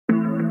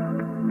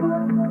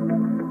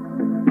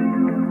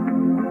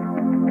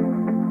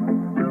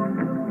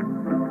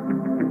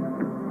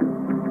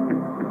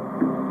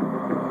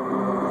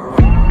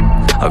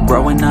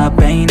Growing up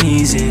ain't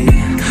easy.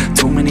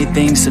 Too many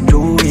things to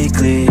do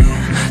weekly.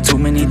 Too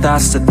many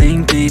thoughts to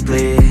think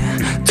deeply.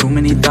 Too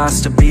many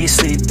thoughts to be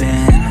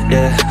sleeping.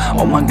 Yeah,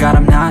 oh my God,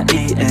 I'm not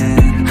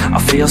eating. I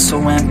feel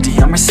so empty,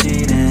 I'm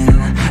receding.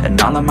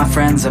 And all of my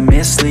friends are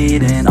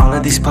misleading. All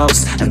of these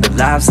posts and the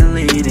lives they're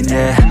leading.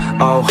 Yeah,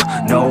 oh,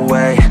 no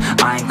way,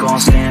 I ain't gon'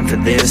 stand for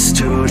this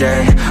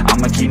today.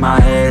 I'ma keep my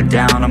head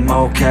down, I'm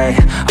okay.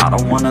 I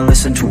don't wanna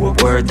listen to a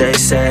word they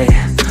say.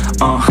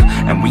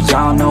 And we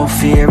all know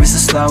fear is a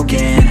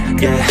slogan,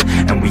 yeah.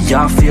 And we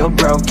all feel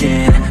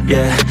broken,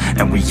 yeah.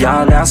 And we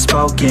all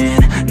outspoken.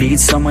 Need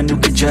someone who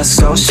could just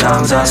go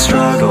shout. Sometimes I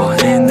struggle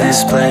in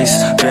this place.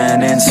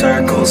 Been in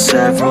circles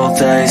several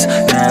days.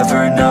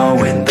 Never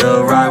knowing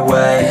the right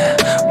way,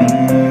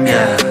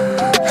 yeah.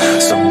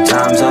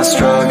 Sometimes I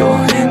struggle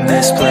in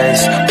this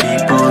place.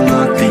 People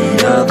look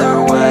the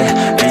other way.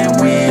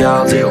 And we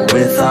all deal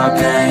with our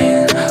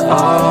pain,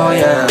 oh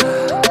yeah.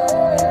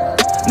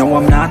 No,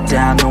 I'm not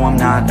down, no, I'm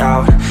not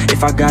out.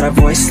 If I got a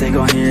voice, they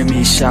gon' hear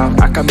me shout.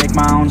 I can make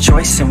my own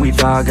choice and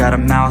we've all got a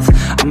mouth.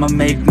 I'ma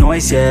make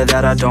noise, yeah,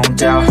 that I don't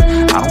doubt.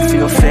 I don't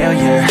feel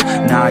failure,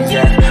 not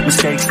yet.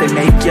 Mistakes they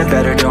make, you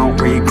better don't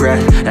regret.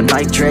 And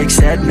like Drake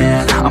said,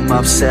 man, I'm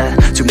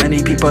upset. Too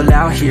many people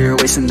out here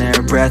wasting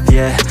their breath,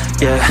 yeah,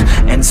 yeah.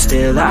 And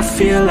still I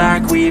feel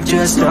like we've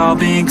just all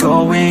been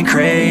going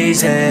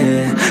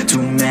crazy.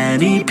 Too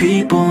many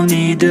people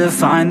need to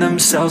find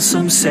themselves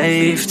some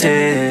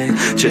safety.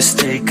 Just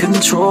take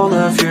control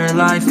of your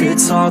life,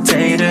 it's all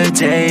day to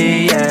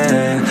day,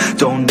 yeah.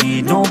 Don't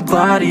need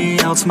nobody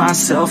else,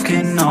 myself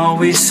can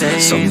always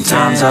save.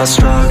 Sometimes I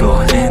struggle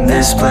in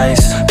this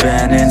place.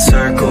 Been in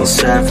circles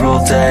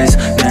several days.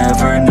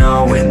 Never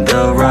knowing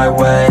the right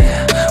way,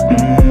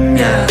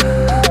 yeah.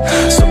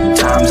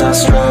 Sometimes I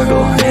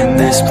struggle in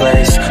this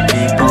place.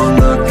 People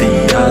look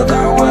the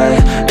other way.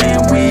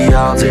 And we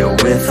all deal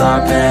with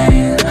our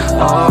pain,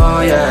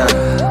 oh yeah.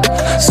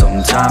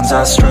 Sometimes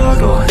I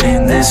struggle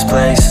in this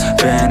place.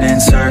 Been in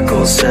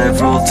circles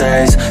several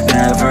days.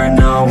 Never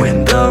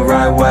knowing the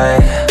right way,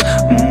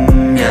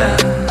 yeah.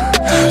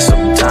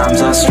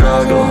 Sometimes I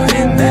struggle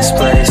in this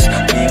place.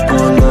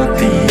 People look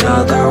the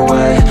other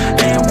way.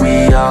 And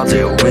we all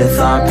deal with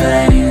our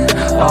pain,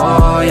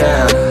 oh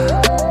yeah.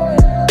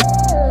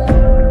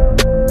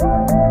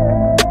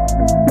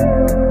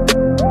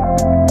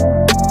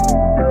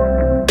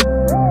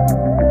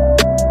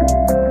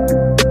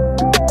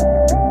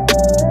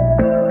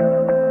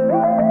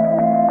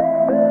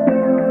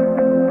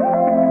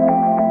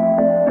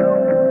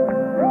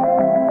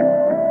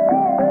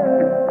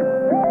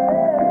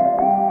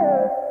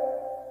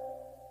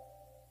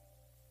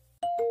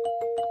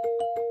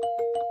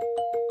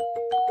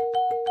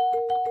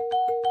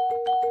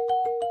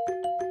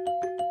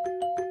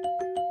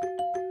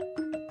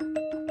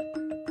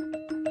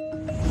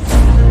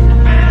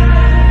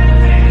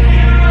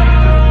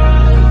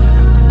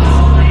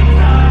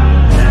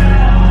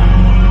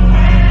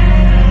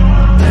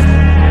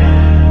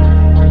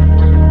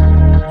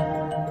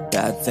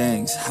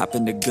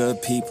 Happen to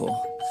good people.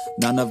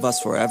 None of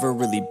us were ever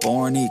really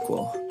born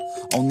equal.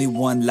 Only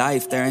one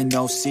life, there ain't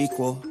no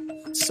sequel.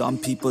 Some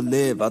people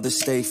live, others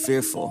stay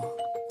fearful.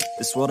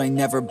 This world ain't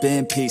never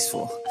been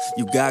peaceful.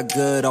 You got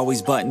good,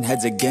 always butting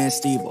heads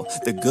against evil.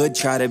 The good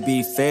try to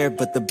be fair,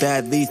 but the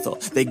bad lethal.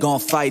 They gon'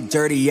 fight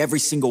dirty, every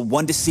single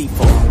one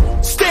deceitful.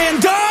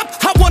 Stand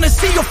up, I wanna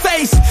see your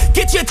face.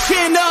 Get your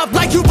chin up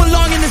like you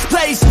belong in this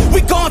place.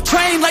 We gon'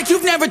 train like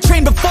you've never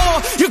trained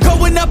before. You're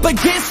going up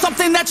against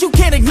something that you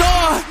can't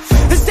ignore.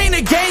 This ain't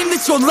a game,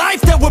 this your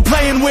life that we're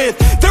playing with.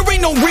 There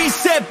ain't no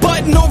reset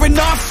button or an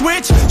off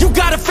switch. You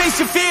gotta face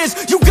your fears,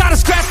 you gotta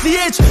scratch the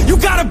itch. You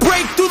gotta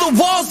break through the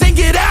walls and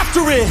get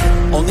after it.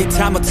 Only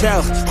time will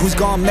tell who's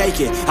gonna make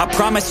it. I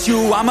promise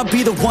you, I'ma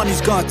be the one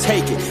who's gonna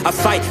take it. I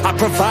fight, I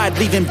provide,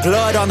 leaving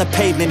blood on the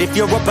pavement. If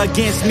you're up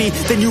against me,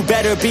 then you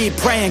better be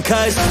praying.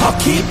 Cause I'll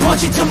keep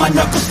punching till my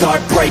knuckles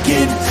start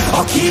breaking.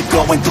 I'll keep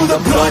going through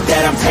the blood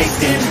that I'm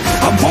tasting.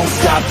 I won't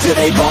stop till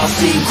they've all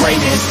seen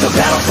greatness. The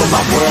battle for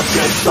my world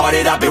just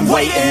started, I've been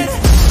waiting.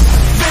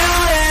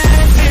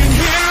 Villains and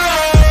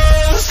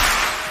heroes,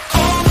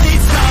 only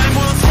time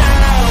will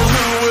tell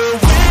who will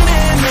win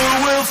and who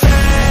will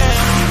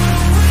fail.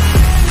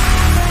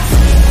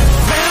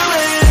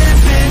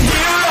 Villains and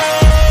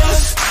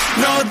heroes,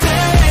 no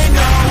there ain't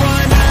no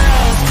one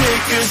else.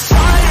 Pick a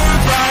side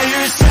by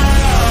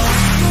yourself.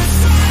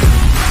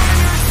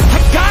 I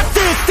got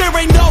this, there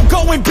ain't no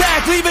going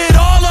back. Leave it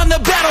all on the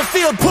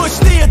battlefield, push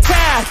the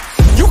attack.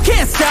 You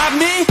can't stop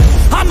me,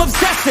 I'm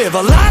obsessive.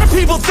 A lot of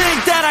people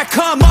think that I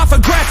come off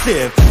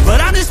aggressive, but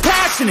I'm just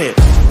passionate.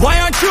 Why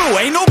aren't you?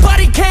 Ain't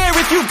nobody care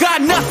if you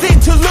got nothing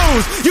to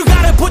lose. You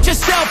gotta put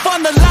yourself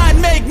on the line,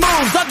 make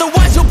moves.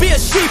 Otherwise you'll be a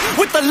sheep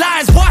with the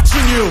lions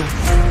watching you.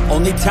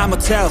 Only time will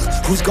tell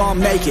who's gonna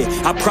make it.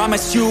 I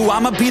promise you,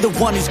 I'ma be the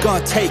one who's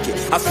gonna take it.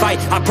 I fight,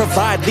 I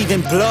provide,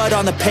 leaving blood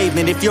on the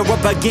pavement. If you're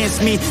up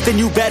against me, then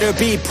you better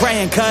be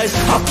praying, cause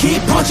I'll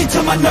keep punching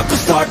till my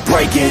knuckles start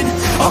breaking.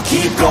 I'll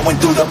keep going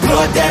through the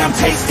blood that I'm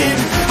tasting.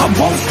 I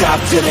won't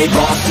stop till they've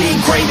all seen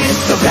greatness.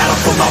 The battle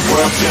for my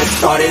world just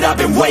started, I've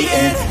been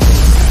waiting.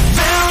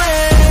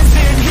 Villains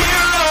and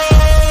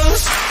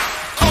heroes,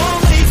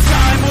 only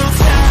time will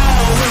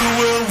tell who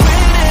will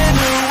win and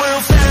who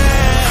will fail.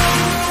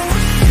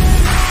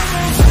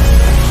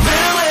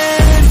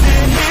 Villains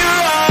and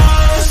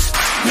heroes,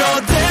 no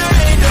there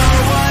ain't no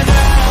one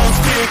else.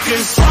 Pick a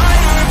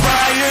side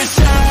by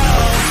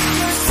yourself.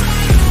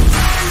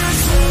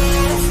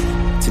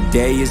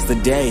 Today is the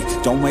day,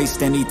 don't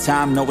waste any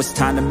time, know it's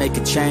time to make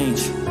a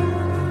change.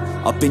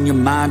 Up in your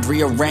mind,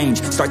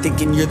 rearrange, start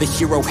thinking you're the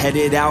hero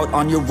headed out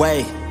on your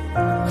way.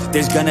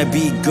 There's gonna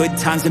be good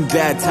times and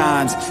bad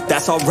times,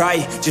 that's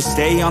alright, just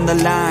stay on the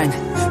line.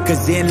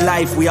 Cause in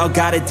life we all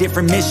got a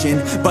different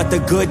mission, but the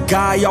good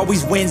guy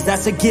always wins,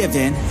 that's a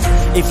given.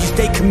 If you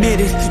stay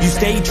committed, you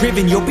stay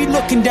driven, you'll be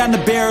looking down the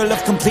barrel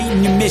of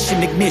completing your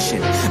mission.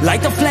 Ignition,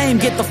 light the flame,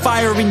 get the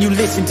fire and you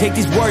listen. Take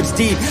these words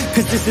deep,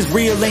 cause this is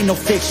real, ain't no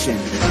fiction.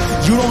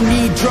 You don't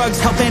need drugs,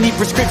 help any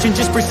prescription,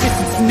 just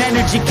persistence and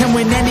energy can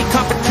win any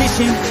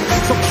competition.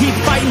 So keep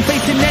fighting,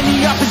 facing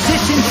any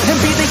opposition, and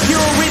be the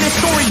hero in a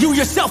story you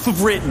yourself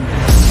have written.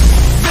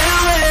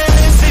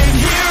 Villains and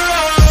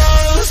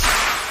heroes,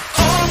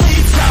 only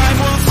time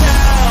will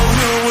tell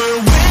who will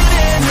win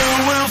and who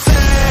will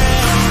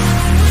fail.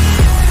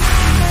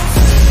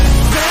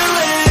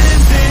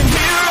 Villains and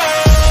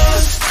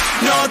heroes,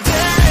 no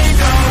there ain't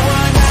no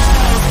one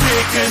else.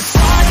 Pick a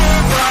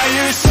side by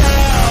yourself.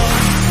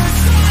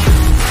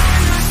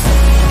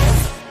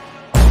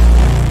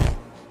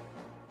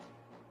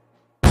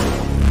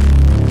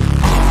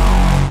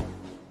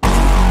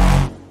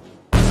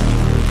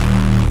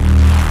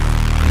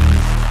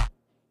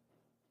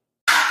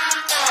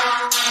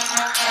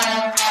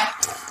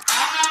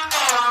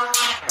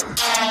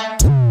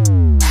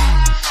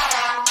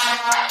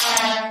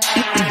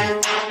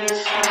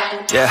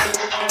 Yeah.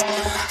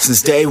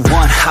 Since day one,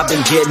 I've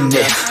been getting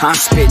it. I'm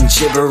spitting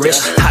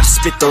gibberish, I just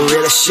spit the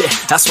realest shit.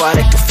 That's why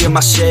they can feel my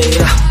shit,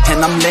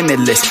 and I'm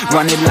limitless,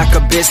 running like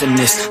a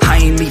business.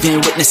 I ain't leaving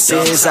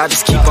witnesses, I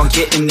just keep on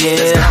getting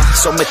it.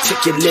 So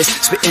meticulous,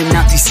 spitting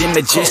out these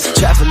images,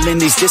 traveling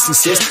these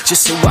distances,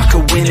 just so I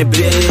could win a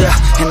bit.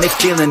 And they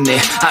feeling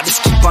it, I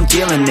just keep on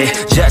dealing it.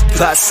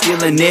 Jackpot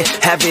stealing it,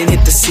 haven't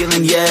hit the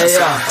ceiling yet.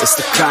 It's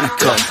the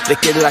chronicle,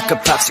 lick it like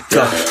a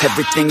popsicle.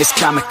 Everything is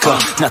comical,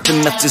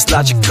 nothing left is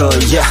logical.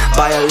 Yeah,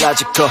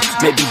 biological,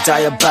 maybe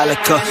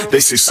diabolical. They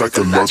say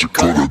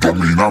psychological, that don't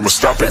mean I'ma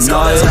stop it.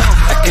 No,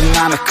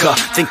 economical,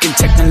 thinking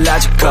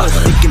technological,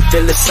 thinking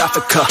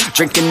philosophical,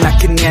 drinking like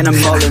an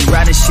animal, and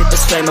writing shit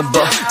that's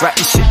flammable,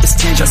 writing shit that's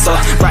tangible,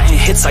 writing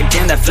hits like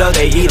in that flow,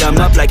 they eat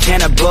them up like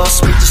cannibals.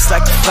 Spit just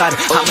like a fighter,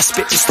 I'ma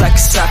spit just like a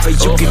cipher.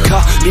 You can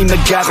call me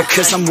MacGyver,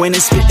 cause I'm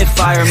winning, spitting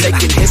fire,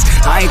 making hits.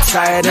 I ain't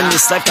tired, and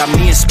this life got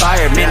me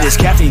inspired. Man, this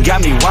caffeine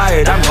got me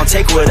wired, I'm gonna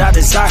take what I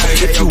desire.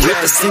 If you with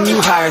us, then you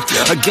hired,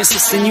 against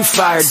us, then you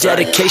fired.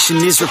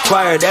 Dedication is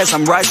required as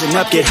I'm rising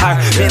up, get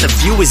higher. Man, the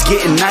view is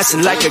getting nicer,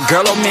 like a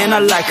girl, oh man, I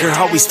like her.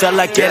 Always felt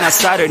like an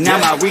outsider, now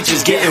my reach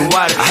is getting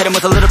wider. I hit him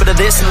with a little bit of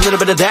this, and a little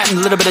bit of that, and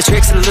a little bit of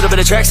tricks, and a little bit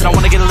of tracks. And I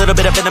wanna get a little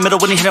bit up in the middle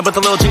when he hit him with a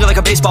little jingle like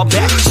a baseball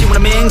bat. She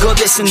wanna mingle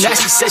this and that,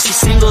 she says she's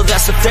single,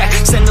 that's a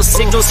fact. Send those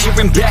signals here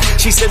and back,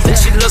 she said that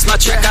she loves my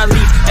track. I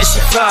leave and she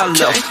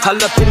follow, all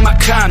up in my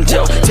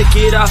condo, take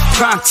it off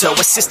pronto,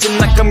 assisting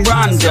like I'm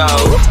Rondo.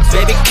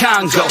 Baby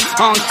Congo,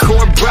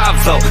 Encore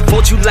Bravo,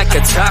 fold you like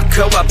a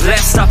taco, I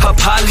blast off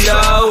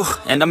Apollo.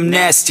 And I'm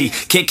nasty,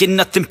 can't get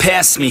nothing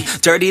past me,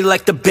 dirty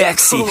like the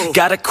backseat,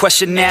 got a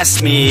question,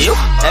 ask me.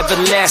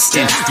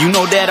 Everlasting, you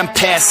know that I'm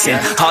passing,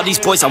 all these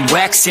boys I'm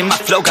waxing, my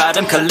flow got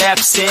them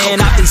collapsing.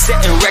 I've been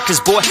setting records,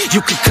 boy,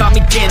 you could call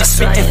me Guinness,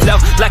 spitting flow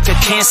like a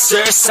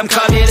cancer, some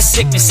call it a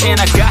sickness, and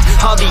I got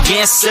all the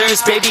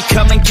answers. Baby,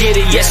 come and get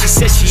it, yeah, she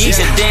says she's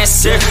a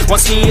dancer,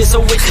 wants me as a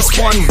witness,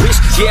 one wish,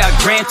 yeah, I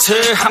grant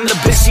her, I'm the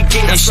best she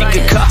getting. She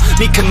could call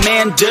me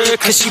commander,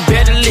 cause she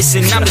better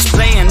listen, I'm just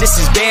playing, this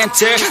is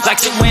banter,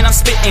 likes it when I'm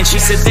spitting. She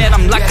said that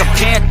I'm like a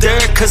panther,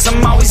 cause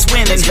I'm always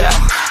winning.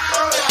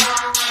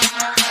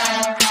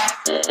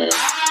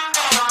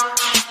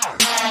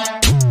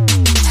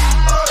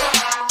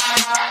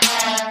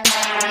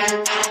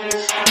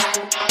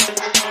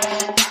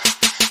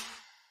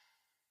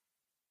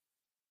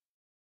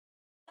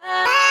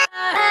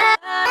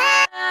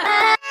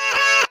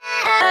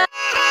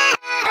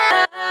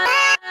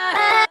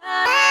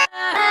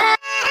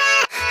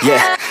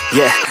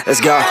 Yeah, let's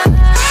go.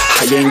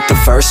 I ain't the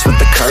first with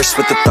the curse,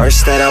 with the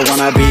thirst that I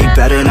wanna be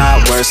better,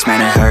 not worse,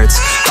 man it hurts.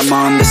 I'm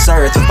on this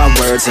earth with my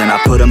words and I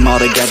put them all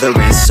together,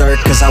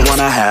 insert, cause I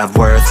wanna have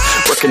worth.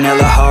 Working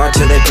hella hard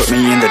till they put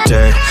me in the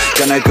dirt.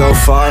 Gonna go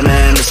far,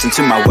 man, listen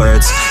to my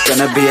words.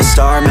 Gonna be a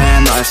star,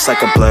 man, life's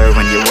like a blur.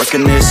 When you're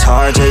working this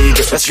hard, yeah, you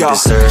get what you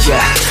deserve.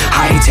 Yeah,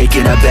 I ain't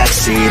taking a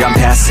backseat, I'm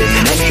passing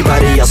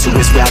anybody else who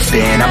is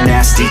rapping. I'm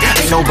nasty,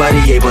 ain't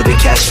nobody able to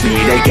catch me.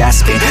 They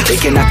gasping, they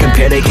cannot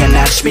compare, they can't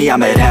match me.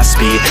 I'm at half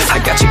speed, I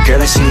got your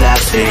girl and she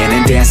laughing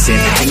and dancing,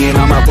 hanging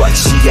on my butt,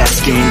 she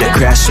asking to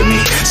crash with me,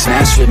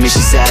 smash with me. She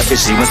savage,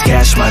 she wants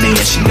cash money,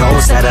 and she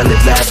knows that I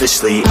live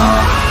lavishly.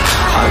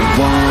 I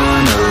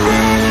wanna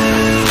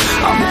live,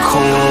 I'm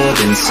cold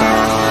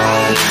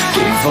inside,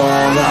 give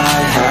all I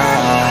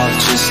have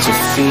just to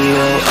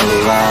feel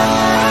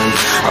alive.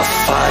 I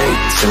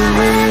fight to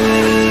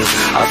live,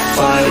 I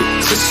fight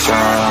to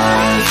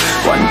strive.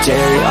 One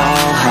day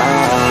I'll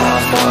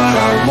have what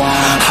I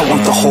want. I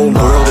want the whole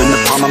world in the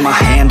palm of my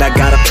hand. I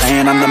got a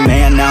plan, I'm the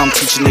man, now I'm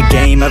teaching the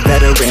game. A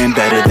veteran,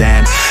 better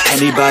than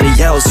anybody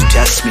else who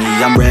tests me.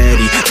 I'm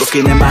ready,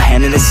 looking at my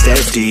hand and it's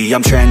steady.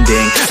 I'm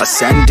trending,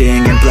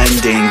 ascending and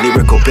blending,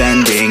 lyrical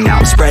bending. Now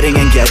I'm spreading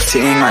and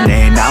getting my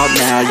name out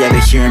now. Yeah,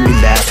 they hearing me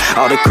laugh,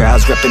 all the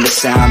crowds repping the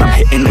sound. I'm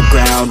hitting the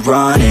ground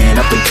running,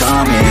 up and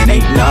coming,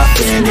 ain't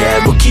nothing.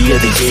 Yeah, rookie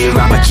of the year,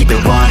 I'ma keep it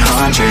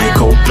 100.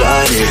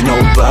 Cold-blooded, no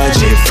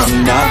budget,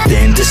 from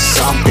nothing to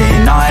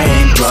something. I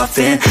ain't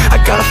bluffing, I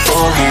got a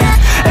full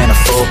hand and a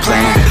full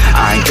plan.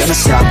 I ain't gonna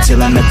stop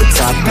till I'm at the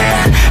top,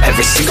 man.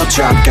 Every single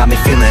drop got me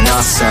feeling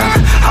awesome.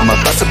 I'm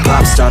about to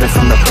pop, started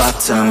from the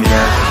bottom,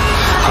 yeah.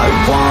 I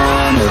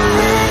wanna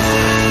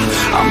live,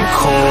 I'm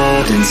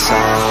cold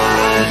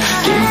inside,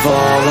 give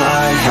all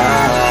I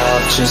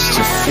have just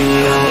to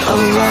feel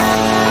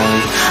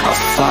alive. I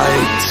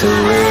fight to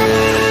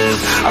live,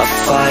 I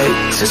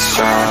fight to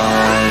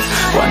strive.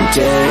 One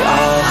day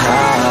I'll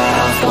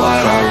have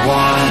what I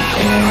want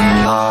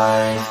in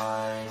life.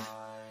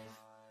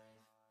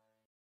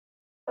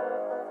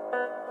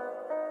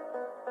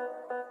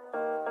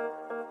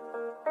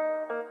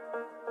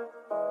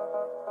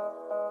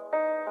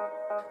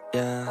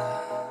 Yeah.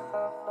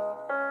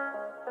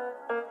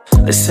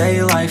 They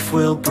say life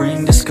will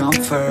bring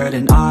discomfort,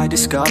 and I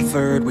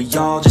discovered we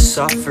all just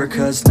suffer,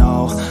 cause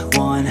no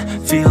one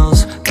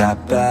feels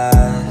that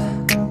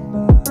bad.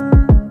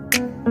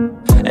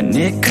 And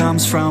it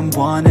comes from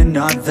one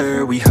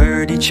another, we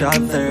hurt each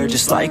other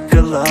just like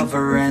a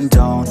lover, and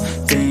don't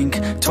think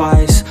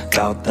twice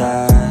about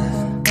that.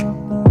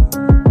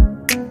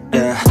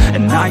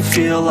 And I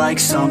feel like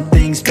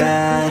something's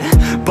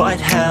bad, but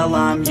hell,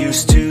 I'm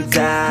used to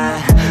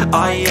that.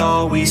 I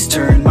always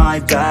turn my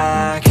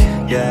back,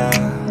 yeah.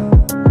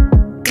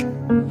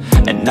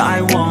 And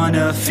I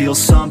wanna feel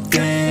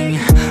something,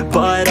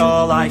 but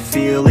all I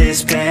feel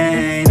is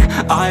pain.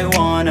 I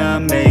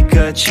wanna make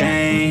a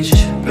change,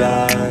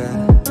 but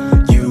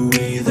you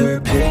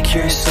either pick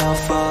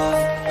yourself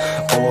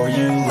up or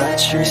you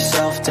let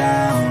yourself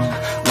down.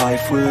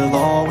 Life will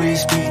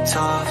always be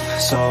tough,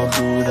 so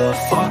who the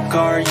fuck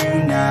are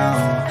you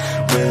now?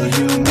 Will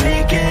you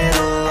make it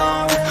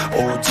alone,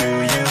 or do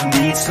you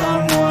need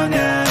someone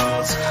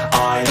else?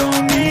 I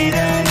don't need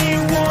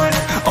anyone,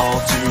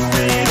 I'll do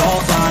it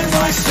all by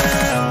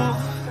myself.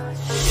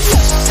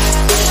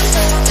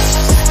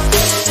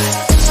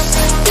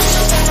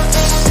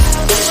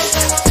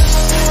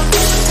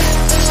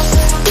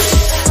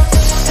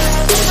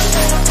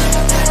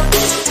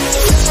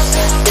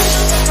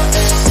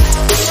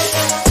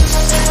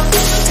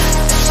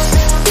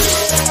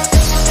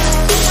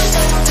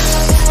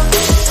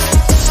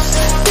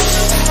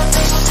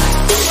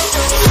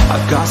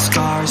 Got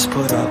scars,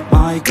 put up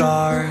my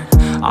guard.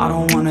 I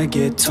don't wanna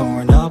get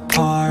torn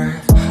apart.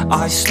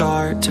 I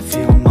start to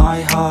feel my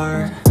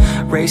heart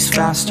race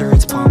faster,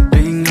 it's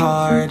pumping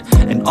hard.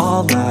 And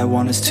all I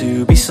want is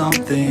to be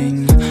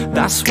something.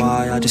 That's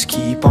why I just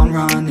keep on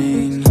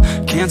running.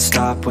 Can't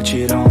stop what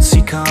you don't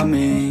see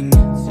coming.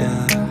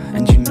 Yeah,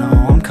 and you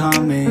know I'm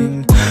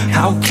coming.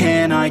 How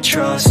can I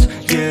trust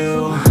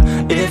you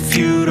if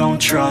you don't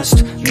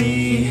trust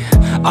me?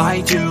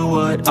 I do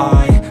what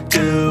I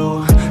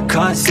do,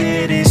 cause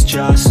it is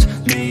just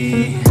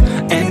me,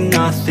 and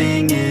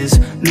nothing is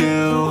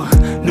new.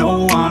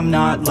 No, I'm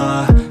not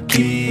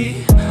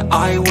lucky.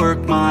 I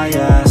work my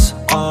ass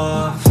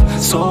off,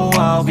 so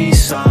I'll be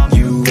some.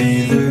 You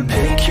either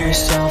pick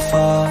yourself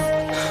up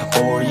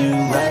or you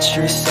let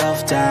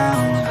yourself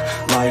down.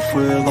 Life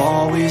will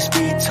always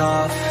be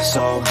tough,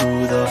 so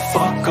who the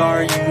fuck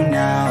are you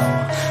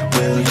now?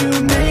 Will you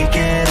make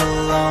it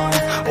alone,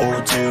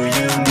 or do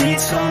you need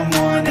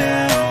someone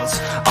else?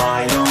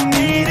 I don't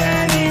need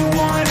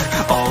anyone,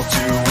 I'll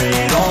do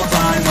it all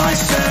by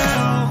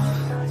myself.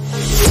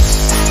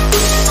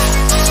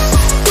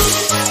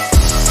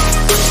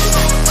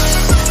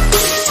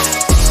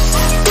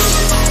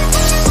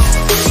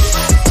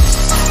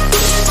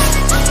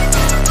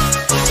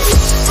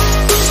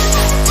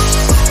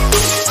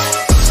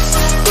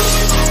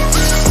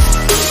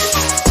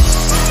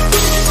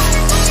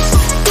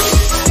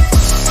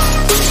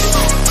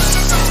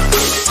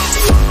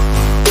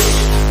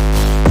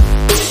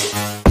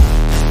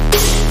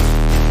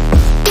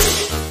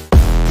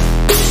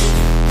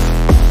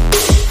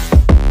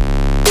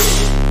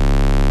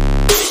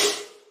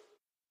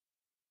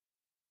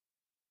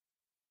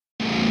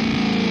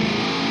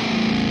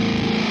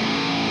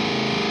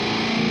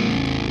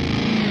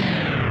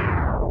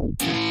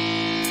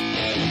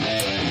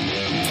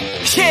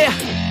 Yeah,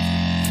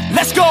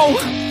 let's go.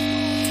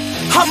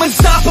 I'm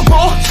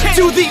unstoppable,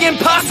 do the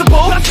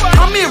impossible.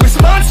 I'm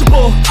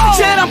irresponsible,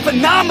 yet I'm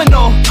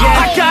phenomenal.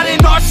 I got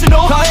an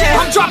arsenal,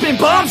 I'm dropping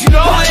bombs, you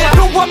know.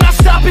 No, I'm not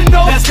stopping,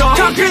 no.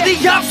 Conquer the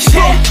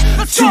obstacle.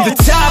 To the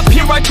top,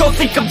 here I go,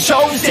 think I'm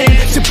chosen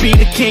to be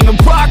the king of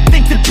rock,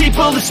 think the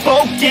people have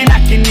spoken.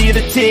 I can hear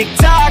the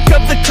tick-tock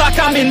of the clock,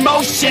 I'm in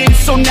motion.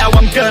 So now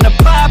I'm gonna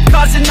pop,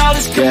 causing all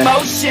this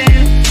commotion.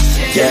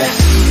 Yeah,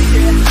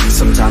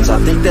 sometimes I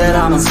think that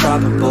I'm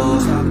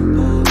unstoppable.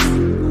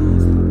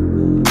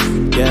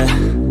 Yeah,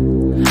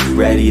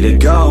 ready to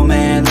go,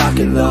 man, lock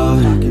and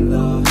load.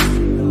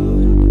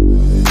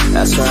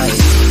 That's right,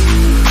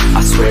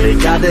 I swear to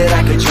God that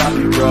I could drop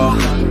you, bro.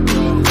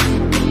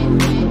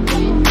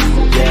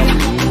 Yeah,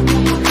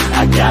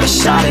 I got a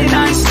shot and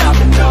I ain't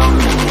stopping, no.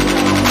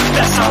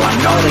 That's how I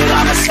know that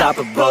I'm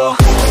unstoppable.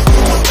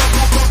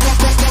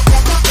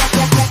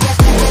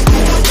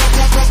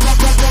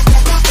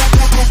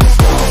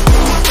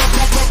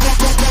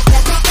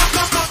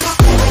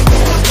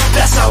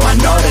 That's how I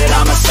know that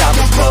I'm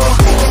unstoppable.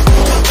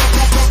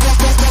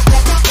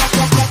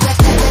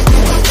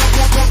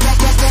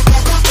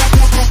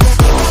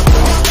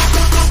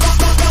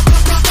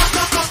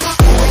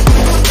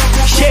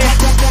 Yeah,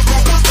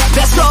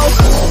 let's go.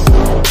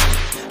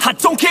 I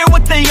don't care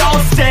what they all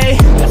say.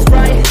 That's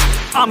right,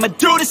 I'ma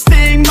do this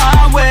thing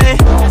my way.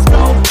 Let's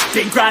go.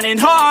 Been grinding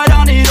hard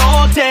on it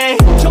all day.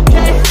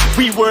 Okay,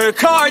 we work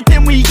hard,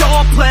 then we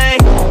all play.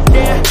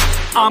 Yeah,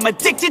 I'm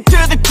addicted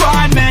to the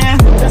grind, man.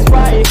 That's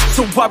right,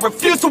 so I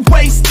refuse to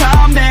waste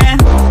time, man.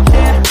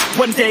 Yeah,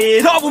 one day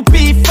it all will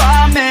be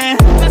fine, man.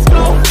 Let's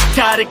go.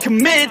 Gotta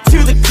commit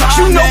to the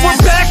climb, you know, man.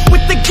 We're back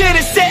with the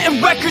Guinness,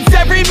 setting records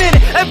every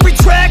minute, every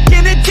track.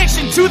 In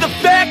addiction to the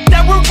fact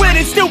that we're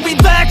winning, still we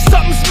lack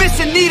something's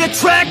missing. Need a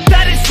track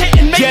that is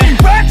hitting, making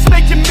racks,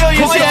 making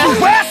millions.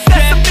 That's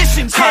the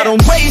mission. I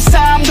don't waste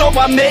time, no,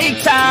 I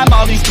make time.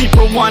 All these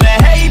people wanna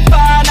hate,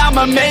 fine,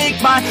 I'ma make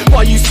mine.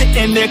 While you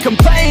sitting there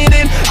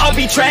complaining, I'll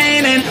be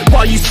training.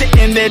 While you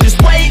sitting there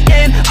just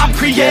waiting, I'm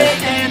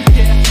creating.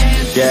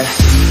 Yeah,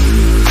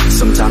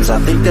 sometimes I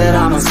think that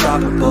I'm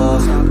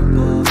unstoppable.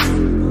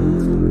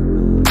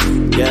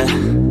 Yeah,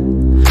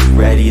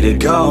 ready to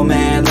go,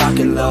 man, lock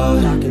and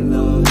load.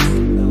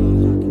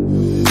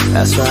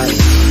 That's right,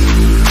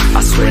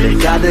 I swear to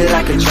God that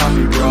I could drop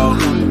you, bro.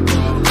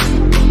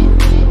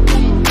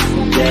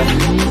 Yeah,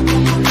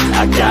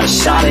 I got a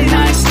shot and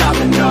I ain't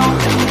stopping, no.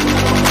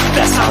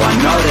 That's how I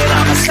know that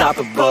I'm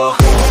unstoppable.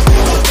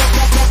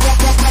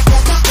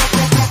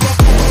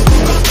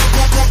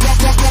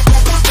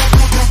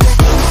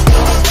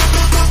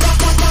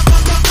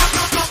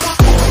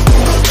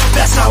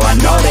 That's how I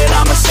know that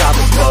I'm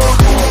unstoppable.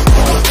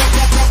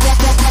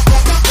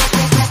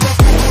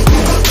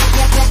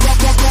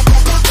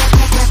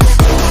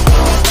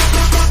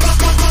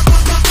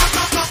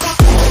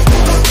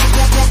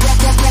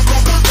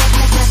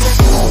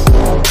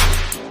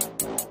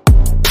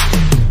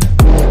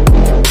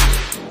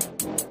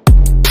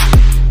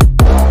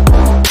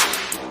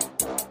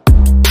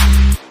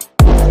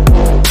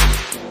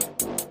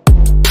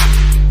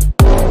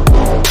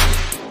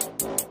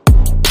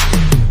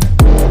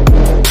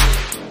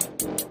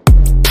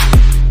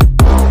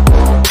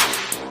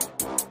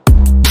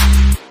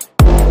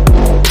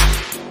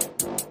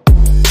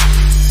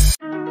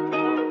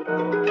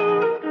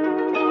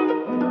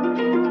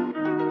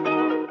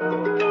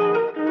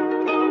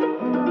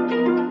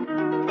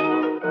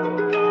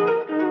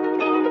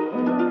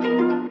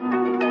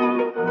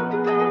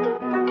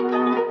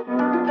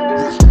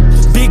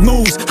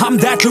 I'm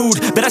that dude,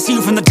 bet I see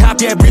you from the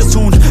top, yeah, real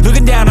soon.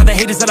 Looking down on the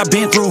haters that I've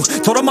been through.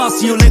 Told them I'll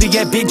see you later,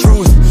 yeah, big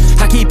truth.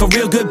 I keep a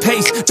real good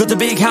pace, built a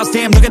big house,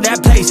 damn, look at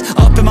that place.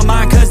 Up in my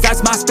mind, cause that's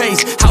my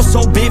space. House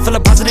so big, full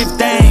of positive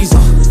things.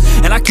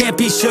 And I can't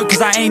be shook, cause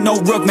I ain't no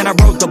rook, man, I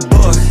wrote the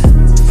book.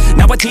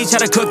 Now I teach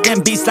how to cook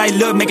them beats like,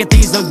 look, making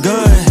things look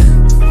good.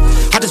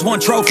 I just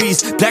want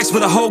trophies, plaques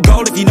with a whole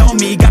goal if you know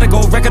me. Gotta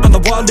go record on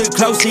the wall, look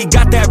closely.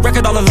 Got that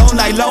record all alone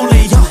like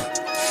lonely,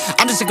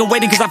 I'm just sick of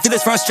waiting cause I feel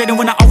it's frustrating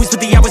when I always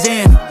put the hours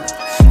in.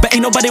 But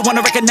ain't nobody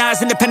wanna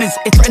recognize independence,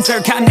 it threatens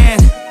their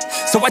continent.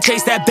 So I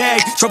chase that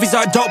bag, trophies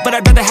are dope but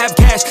I'd rather have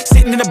cash.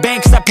 Sitting in the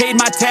bank cause I paid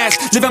my tax.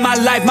 Living my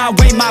life, my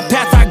way, my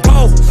path, I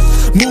go.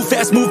 Move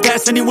fast,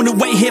 anyone who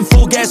ain't hitting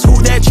full gas. Who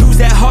that, choose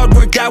that, hard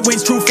work, that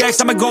wins, true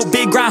facts. I'ma go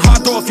big, grind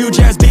hard, throw a few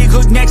jabs. Big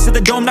hook next to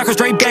the dome, knock her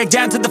straight back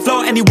down to the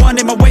floor. Anyone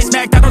in my way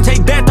smacked, I don't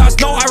take bad thoughts,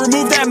 no, I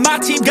remove that. My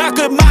team got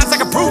good minds, I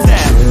can prove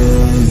that.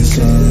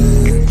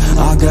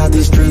 I got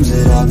these dreams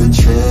that I've been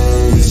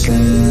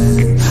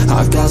chasing.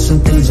 I've got some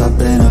things I've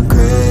been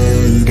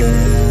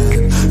upgrading.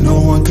 No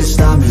one can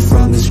stop me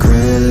from this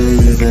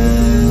craving.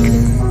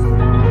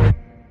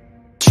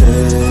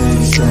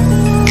 Chasing,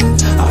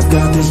 I've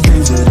got these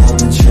dreams that I've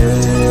been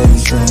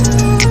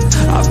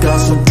chasing. I've got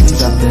some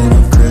things I've been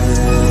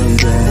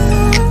upgrading.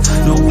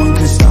 No one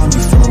can stop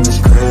me from this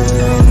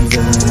craving.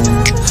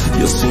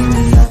 You'll see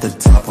me at the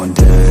top one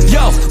day.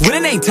 Yo, when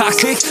it ain't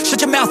toxic,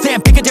 shut your mouth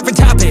and pick a different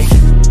topic.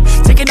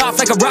 Taking off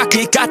like a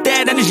rocket, got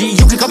that energy,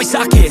 you can call me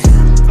socket.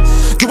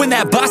 Doing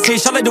that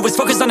bossish. All I do is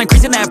focus on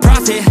increasing that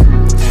profit.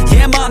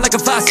 Yeah, I'm on like a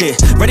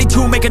faucet, ready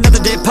to make another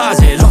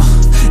deposit.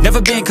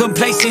 Never been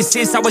complacent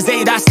since I was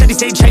 8, I steady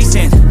stay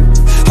chasing.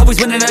 Always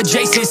winning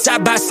adjacent,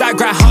 side by side,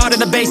 grind hard in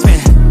the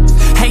basement.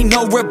 Ain't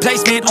no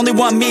replacement, only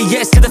one me,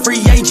 yes to the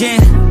free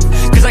agent.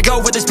 Cause I go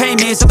where there's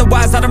payments,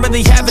 otherwise I don't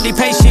really have any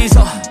patience.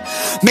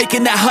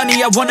 Making that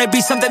honey, I wanna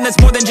be something that's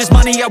more than just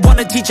money. I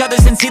wanna teach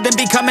others and see them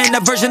becoming a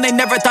version they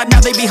never thought. Now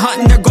they be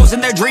hunting their goals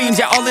and their dreams,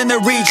 yeah, all in their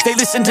reach. They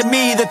listen to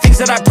me, the things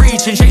that I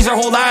preach, and change their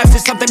whole lives to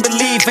something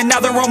belief. And now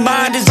their own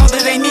mind is all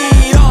that they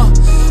need.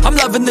 I'm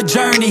loving the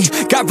journey,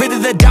 got rid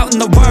of the doubt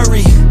and the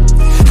worry.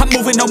 I'm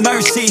moving no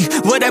mercy,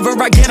 whatever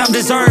I get I'm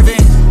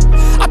deserving.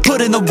 I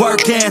put in the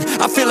work in,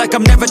 I feel like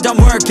I'm never done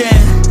working.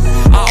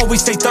 I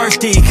always stay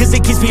thirsty, cause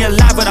it keeps me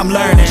alive when I'm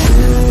learning.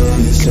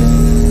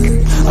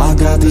 Chasing, I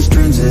got these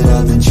dreams that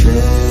I've been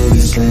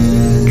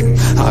chasing.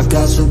 I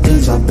got some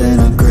things I've been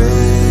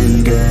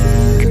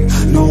upgrading.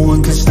 No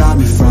one can stop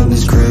me from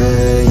this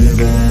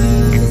craving.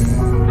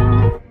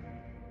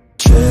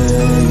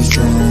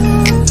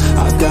 Chasing,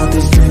 I've got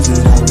these dreams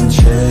that I've been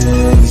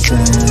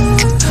chasing.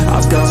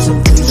 I've got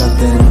some things I've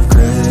been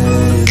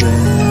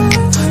upgrading.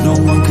 No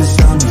one can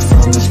stop me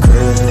from this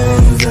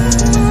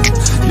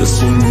craving. You'll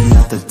see me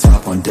at the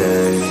top one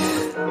day.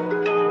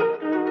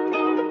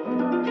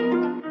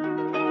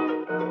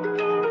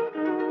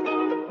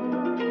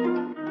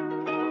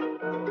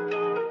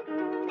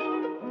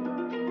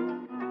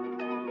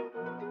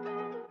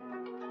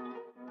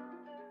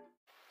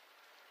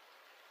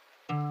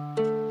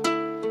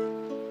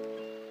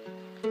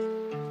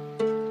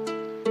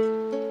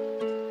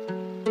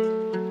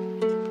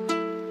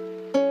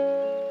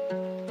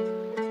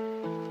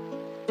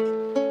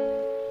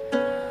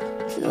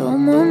 Tell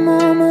my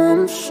mama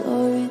I'm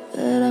sorry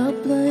that I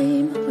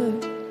blame her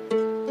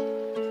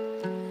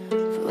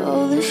for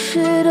all the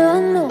shit I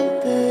know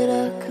that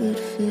I could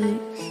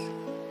fix.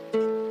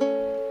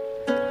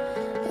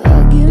 I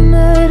get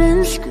mad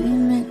and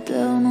scream it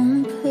down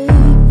on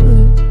paper,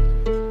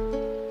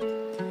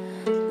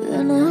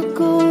 then I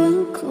go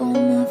and call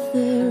my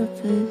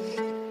therapist.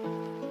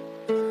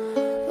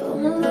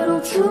 I'm a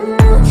little too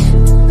much,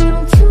 I'm a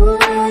little too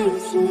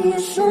lazy.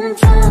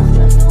 Sometimes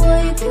that's why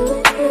you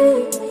could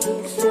hate me.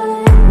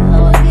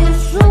 How I get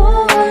so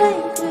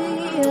angry,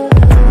 yeah.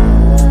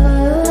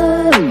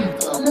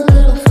 I'm a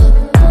little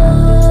fucked up,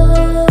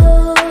 yeah.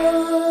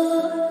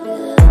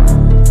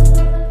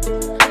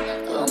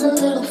 I'm a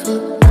little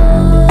fucked up,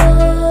 yeah.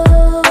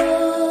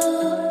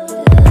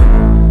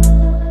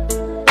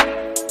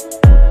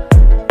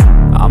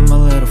 I'm a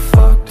little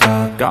fucked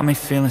up, got me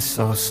feeling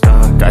so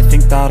stuck. I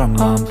think that I'm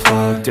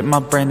unplugged, in my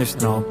brain there's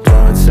no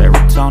blood.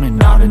 Serotonin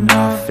not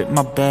enough, fit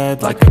my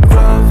bed like a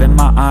glove. And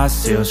my eyes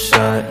seal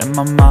shut, and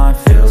my mind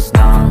feels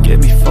numb. Forgive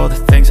me for the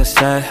things I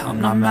said, I'm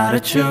not mad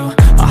at you.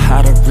 I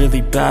had a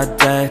really bad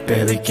day,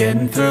 barely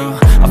getting through.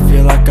 I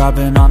feel like I've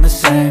been on the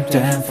same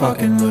damn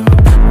fucking loop.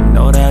 I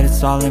know that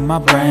it's all in my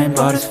brain,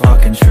 but it's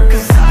fucking true.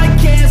 Cause I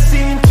can't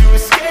seem to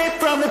escape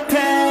from the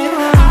pain.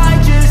 I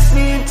just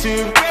need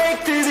to break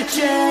through the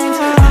chains.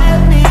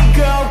 Let me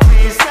go,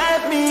 please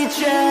let me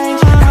change.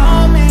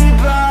 Call me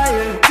by a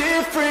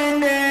different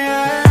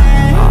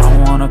name. I don't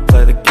wanna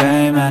play the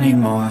game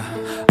anymore.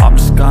 I'm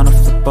just gonna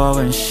flip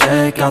over and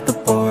shake out the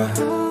board.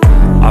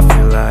 I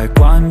feel like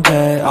one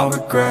day I'll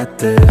regret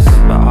this,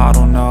 but I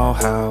don't know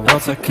how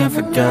else I can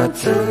forget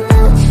this. too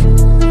much, I'm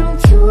a little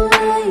too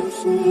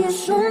lazy.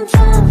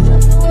 Sometimes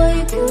that's why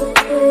you could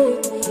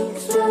hate me.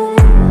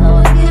 How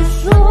I get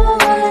so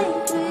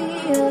angry,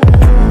 yeah.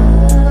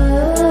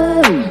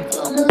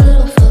 I'm a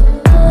little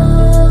fucked up,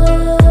 yeah.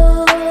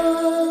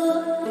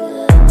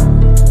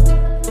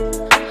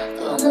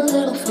 I'm a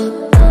little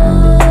fucked up, yeah.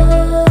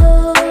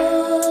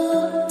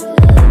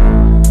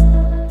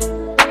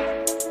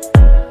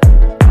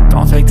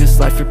 Don't take this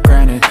life for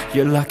granted,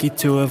 you're lucky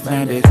to have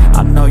landed.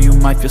 I know you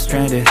might feel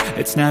stranded,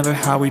 it's never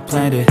how we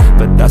planned it.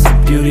 But that's the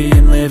beauty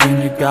in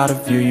living, you got a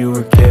view you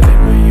were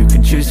given. Well, you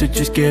can choose to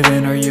just give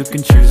in, or you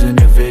can choose a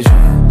new vision.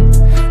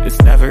 It's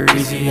never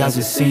easy as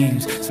it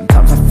seems.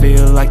 Sometimes I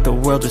feel like the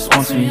world just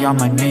wants me on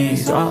my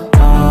knees. Oh,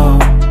 oh,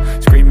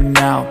 screaming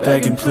out,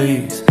 begging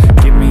please.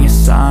 Give me a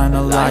sign,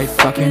 a light,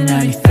 fucking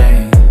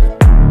anything.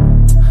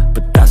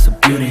 But that's the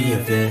beauty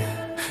of it.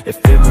 If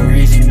it were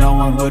easy, no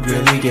one would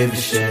really give a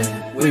shit.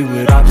 We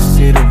would all just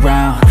sit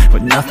around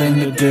with nothing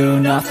to do,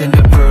 nothing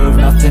to prove,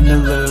 nothing to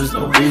lose,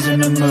 no reason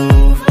to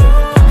move.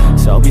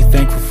 So be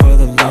thankful for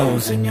the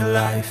lows in your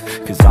life,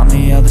 cause on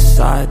the other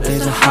side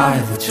there's a high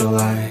that you'll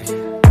like.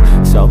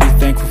 So be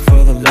thankful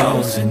for the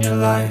lows in your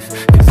life,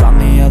 cause on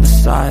the other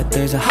side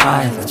there's a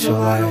high that you'll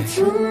like.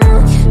 Too much,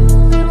 I'm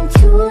a little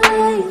too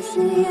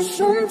lazy.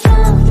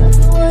 Sometimes that's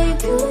why you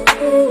could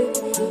hate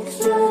me.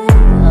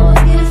 How I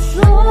get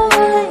so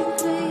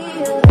angry,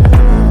 yeah.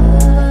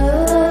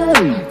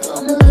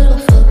 I'm a little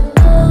fucked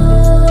up,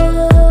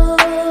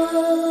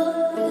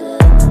 yeah.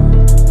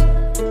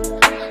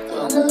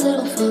 I'm a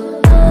little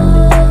fucked up,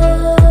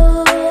 yeah.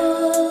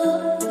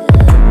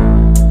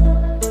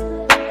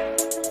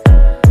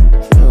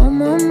 Tell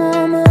my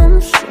mama I'm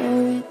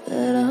sorry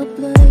that I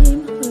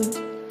blame her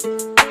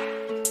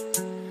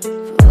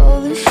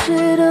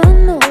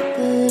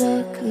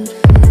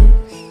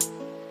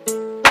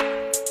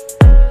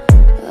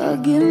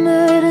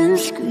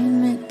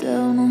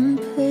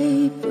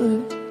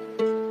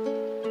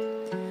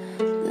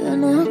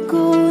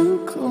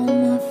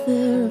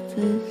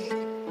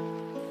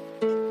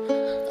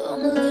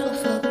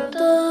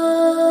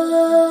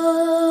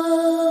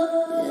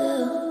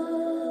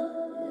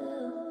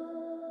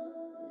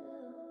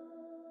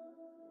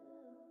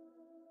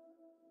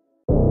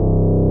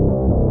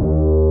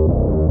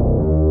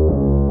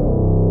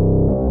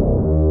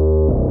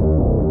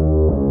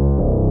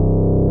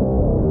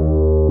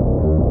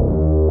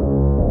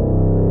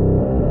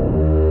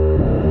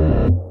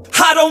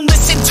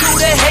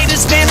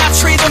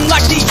them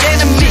like the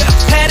enemy.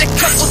 Had a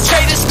couple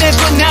traitors, man,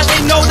 but now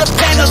they know the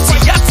penalty.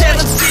 I tell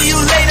them, see you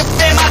later,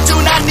 fam, I do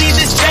not need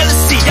this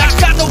jealousy. I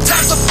got no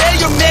time for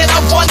failure, man, I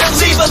wanna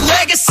leave a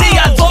legacy.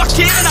 I lock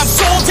in and I'm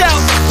sold out,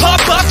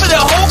 pop up for the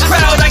whole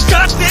crowd. I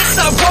got this,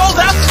 I roll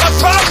out, I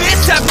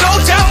promise, have no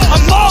doubt.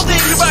 I'm all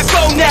in, here I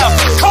go now,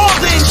 call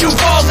in, you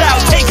all out.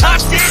 Take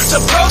hostage, the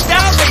pros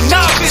down, they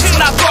novice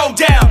when I throw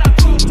down.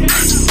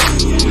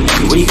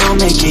 We gon'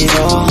 make it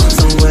all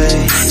the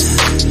way.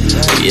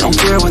 We don't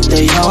care what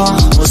they all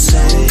will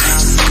say.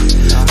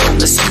 Don't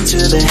listen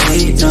to the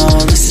hate, no,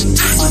 listen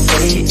to my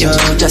fate, yo.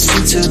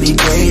 Destined to be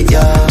great,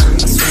 yeah.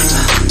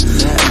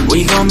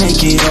 We gon'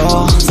 make it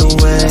all the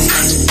way.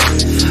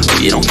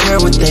 We don't care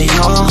what they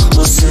all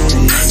will say.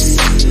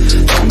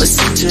 Don't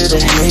listen to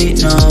the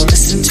hate, no,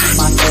 listen to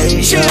my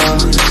fate, yo.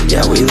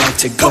 Yeah, we like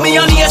to go Put me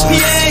on the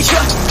ESPN,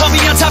 yeah. Put me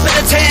on top of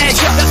the tank,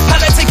 yeah.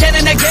 Pilots again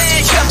and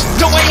again,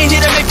 yeah. No, I ain't here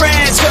to make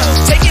friends, yeah.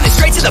 Taking it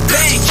straight to the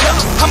bank,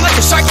 yeah. I'm like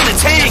a shark in a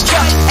tank,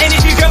 yeah. And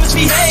if your girl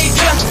misbehave,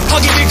 yeah, I'll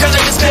give your girl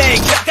a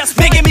spank, yeah. That's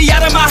making me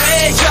out of my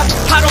head,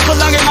 yeah. I don't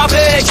belong in my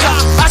bed,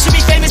 yeah. I should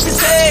be famous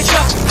instead,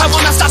 yeah. I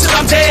will not stop till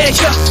I'm dead,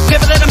 yeah.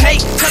 Never let them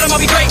hate, tell them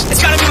I'll be great.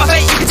 It's gotta be my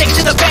fate, you can take it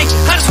to the bank.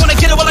 I just wanna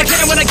get it while I can,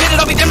 and when I get it,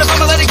 I'll be damned if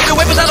I'ma let it get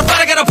away without a fight.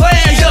 I got a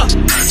plan, yeah.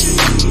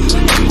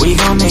 We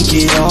gon' make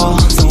it all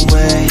the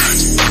way.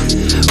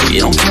 We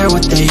don't care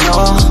what they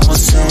all will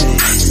say.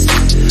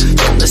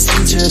 Don't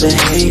listen to the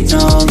hate,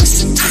 no,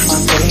 listen to my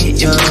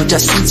fate, yo.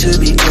 Destined to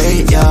be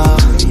great, yeah.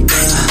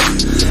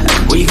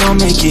 And we gon'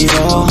 make it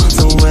all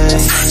the way.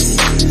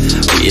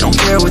 We don't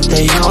care what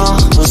they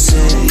all will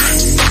say.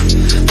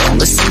 Don't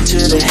listen to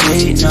the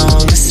hate, no,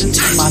 listen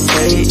to my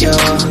fate, yo.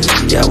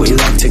 Yeah, we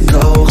like to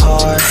go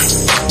hard.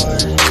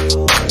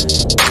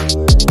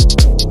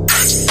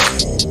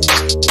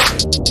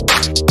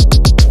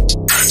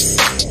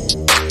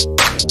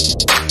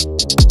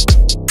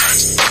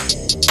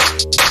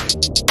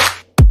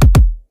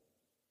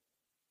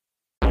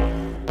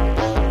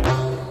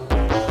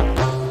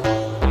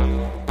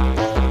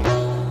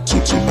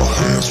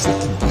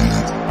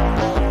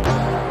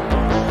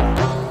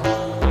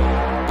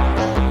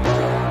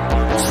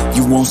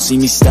 You won't see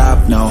me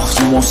stop, no,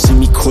 you won't see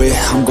me quit.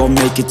 I'm gon'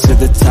 make it to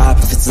the top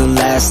if it's the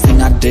last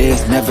thing I did.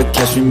 Never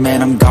catch me,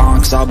 man, I'm gone,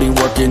 cause I'll be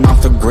working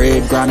off the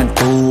grid. Grinding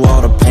through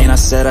all the pain, I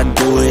said I'd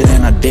do it,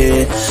 and I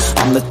did.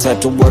 I'm the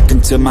type to work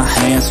until my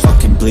hands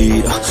fucking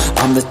bleed.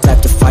 I'm the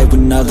type to fight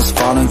when others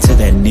falling to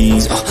their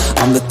knees.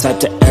 I'm the type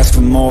to ask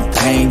for more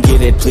pain,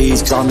 give it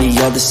please. Cause on the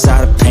other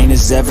side of pain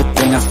is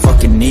everything I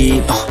fucking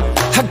need.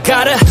 I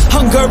got a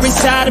hunger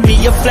inside of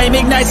me, a flame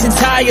ignites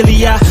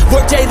entirely. I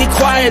work daily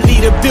quietly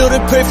to build a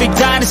perfect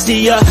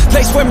dynasty, a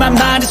place where my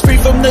mind is free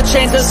from the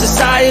chains of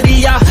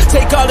society. I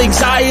take all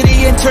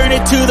anxiety and turn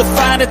it to the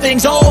finer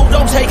things. Oh,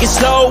 don't take it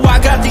slow,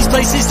 I got these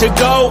places to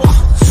go.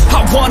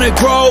 I wanna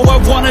grow, I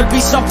wanna be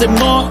something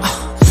more,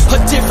 a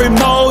different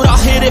mode, I'll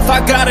hit if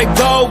I gotta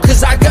go.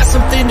 Cause I got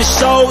something to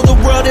show the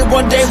world that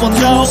one day will know.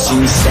 You won't see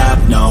me stop,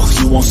 no,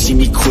 you won't see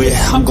me quit.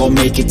 I'm gon'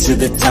 make it to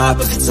the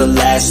top if it's the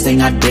last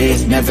thing I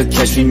did. Never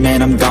catch me,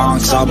 man, I'm gone,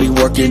 cause I'll be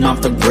working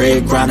off the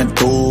grid. Grinding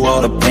through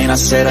all the pain, I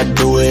said I'd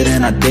do it,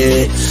 and I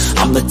did.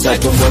 I'm the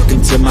type to work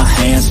until my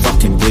hands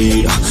fucking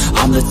bleed.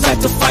 I'm the type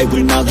to fight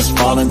when others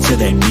fall into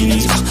their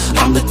knees.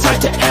 I'm the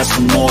type to ask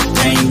for more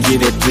pain,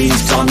 give it please.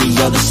 Cause on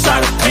the other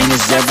side of pain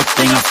is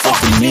everything I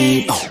fucking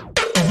need.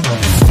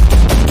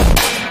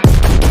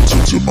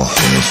 Till my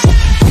hands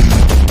fucking bleed.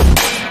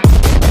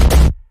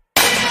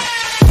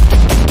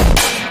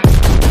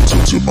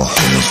 Till my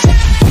hands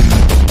fucking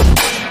bleed.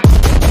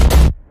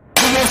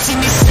 You won't see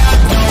me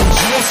stop, no,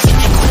 you won't see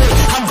me quit.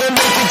 I'm gonna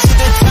make it to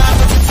the top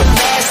if it's the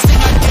last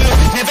thing I did.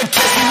 Never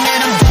catch me, man,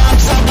 I'm gone,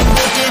 so I'll be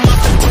working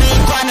off the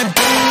grid. Grinding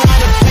through all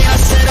the pain, I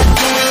said I'd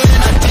do it,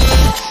 and I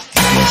did.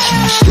 You won't see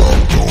me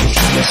stop, no,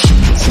 you won't see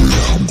me quit.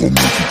 I'm gonna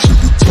make it to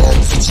the top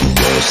if it's the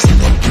last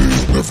thing I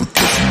did. Never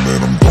catch me,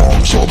 man, I'm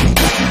gone, so I'll be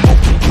working off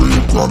the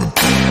grid. Grinding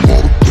through all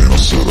the pain, I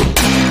said I'd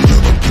do it,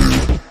 and I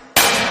did.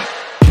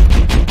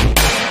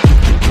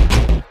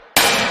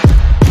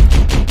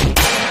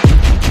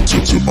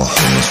 Till my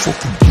hands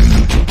fucking bleed.